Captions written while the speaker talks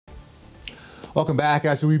Welcome back.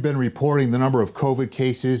 As we've been reporting, the number of COVID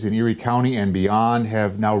cases in Erie County and beyond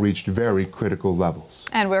have now reached very critical levels.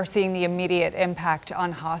 And we're seeing the immediate impact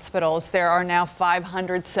on hospitals. There are now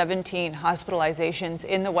 517 hospitalizations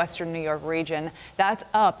in the Western New York region. That's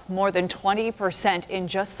up more than 20% in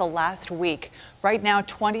just the last week. Right now,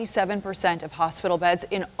 27% of hospital beds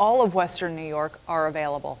in all of Western New York are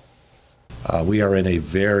available. We are in a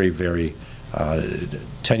very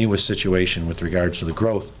tenuous situation with regards to the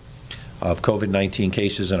growth of COVID-19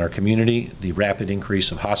 cases in our community, the rapid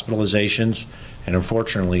increase of hospitalizations, and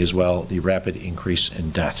unfortunately as well, the rapid increase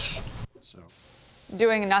in deaths.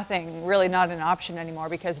 Doing nothing, really not an option anymore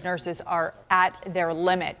because nurses are at their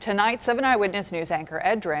limit. Tonight, 7 Eyewitness News anchor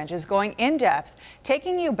Ed Drange is going in depth,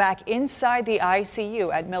 taking you back inside the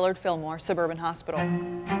ICU at Millard Fillmore Suburban Hospital.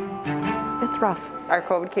 It's rough. Our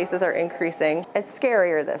COVID cases are increasing. It's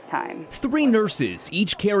scarier this time. 3 nurses,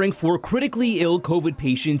 each caring for critically ill COVID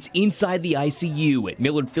patients inside the ICU at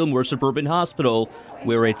Millard Fillmore Suburban Hospital,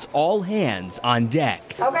 where it's all hands on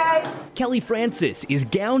deck. Okay. Kelly Francis is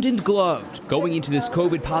gowned and gloved, going into this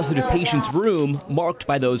COVID-positive patient's room, marked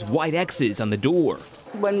by those white X's on the door.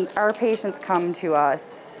 When our patients come to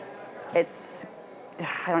us, it's,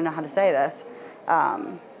 I don't know how to say this,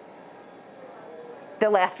 the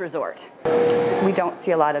last resort. We don't see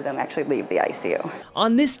a lot of them actually leave the ICU.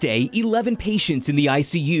 On this day, 11 patients in the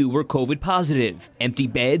ICU were COVID positive. Empty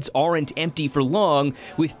beds aren't empty for long,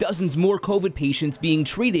 with dozens more COVID patients being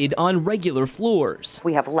treated on regular floors.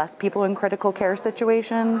 We have less people in critical care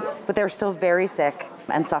situations, but they're still very sick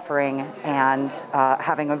and suffering and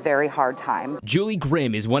having a very hard time. Julie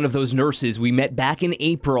Grimm is one of those nurses we met back in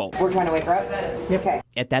April. We're trying to wake her up? Okay.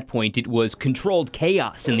 At that point, it was controlled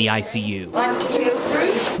chaos in the ICU. 1, 2,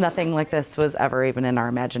 3. Nothing like this was ever even in our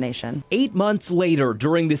imagination. 8 months later,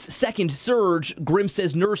 during this second surge, Grimm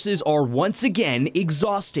says nurses are once again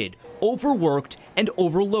exhausted, overworked, and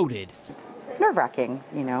overloaded. Nerve-wracking,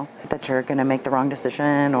 you know, that you're going to make the wrong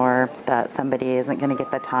decision or that somebody isn't going to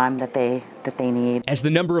get the time that they need. As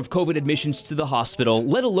the number of COVID admissions to the hospital,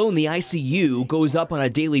 let alone the ICU, goes up on a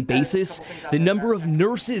daily basis, the number of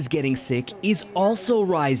nurses getting sick is also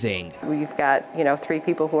rising. We've got, 3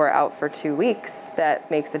 people who are out for 2 weeks.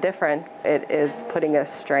 That makes a difference. It is putting a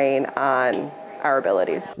strain on our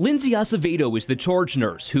abilities. Lindsay Acevedo is the charge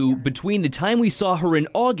nurse who, between the time we saw her in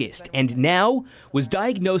August and now, was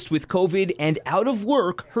diagnosed with COVID and out of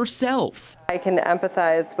work herself. I can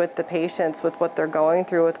empathize with the patients, with what they're going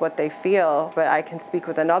through, with what they feel, but I can speak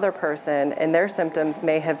with another person and their symptoms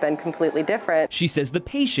may have been completely different. She says the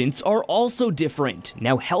patients are also different,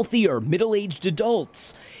 now healthier, middle-aged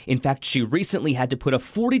adults. In fact, she recently had to put a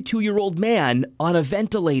 42-year-old man on a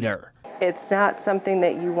ventilator. It's not something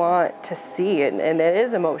that you want to see, and it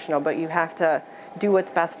is emotional, but you have to do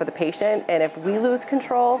what's best for the patient, and if we lose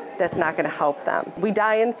control, that's not going to help them. We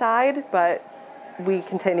die inside, but we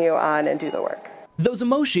continue on and do the work. Those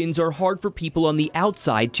emotions are hard for people on the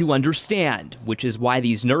outside to understand, which is why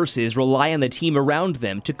these nurses rely on the team around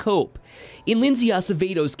them to cope. In Lindsay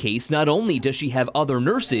Acevedo's case, not only does she have other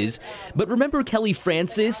nurses, but remember Kelly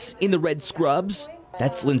Francis in the red scrubs?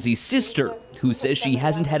 That's Lindsay's sister, who says she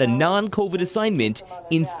hasn't had a non-COVID assignment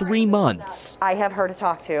in 3 months. I have her to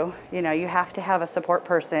talk to. You have to have a support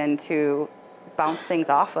person to bounce things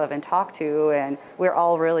off of and talk to, and we're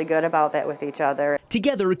all really good about that with each other.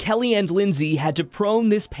 Together, Kelly and Lindsay had to prone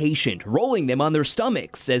this patient, rolling them on their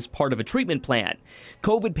stomachs as part of a treatment plan.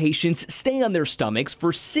 COVID patients stay on their stomachs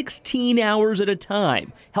for 16 hours at a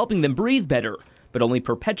time, helping them breathe better, but only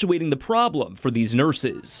perpetuating the problem for these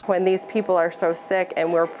nurses. When these people are so sick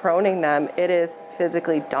and we're proning them, it is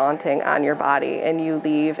physically daunting on your body, and you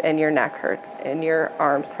leave and your neck hurts and your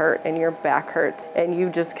arms hurt and your back hurts, and you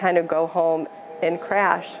just kind of go home and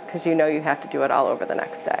crash because you have to do it all over the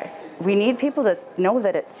next day. We need people to know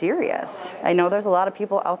that it's serious. I know there's a lot of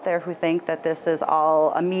people out there who think that this is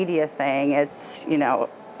all a media thing. It's,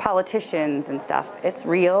 politicians and stuff. It's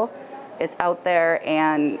real, it's out there,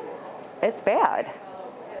 and it's bad.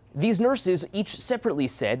 These nurses each separately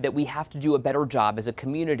said that we have to do a better job as a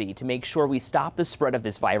community to make sure we stop the spread of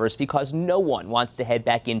this virus because no one wants to head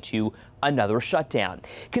back into another shutdown.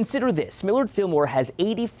 Consider this, Millard Fillmore has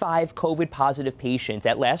 85 COVID positive patients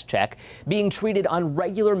at last check being treated on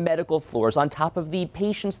regular medical floors on top of the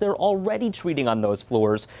patients they're already treating on those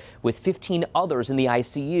floors, with 15 others in the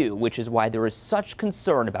ICU, which is why there is such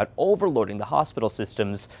concern about overloading the hospital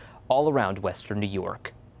systems all around Western New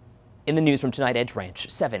York. In the newsroom tonight, Ed Drange,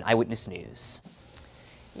 7 Eyewitness News.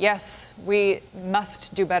 Yes, we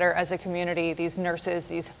must do better as a community. These nurses,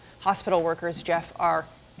 these hospital workers, Jeff, are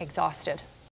exhausted.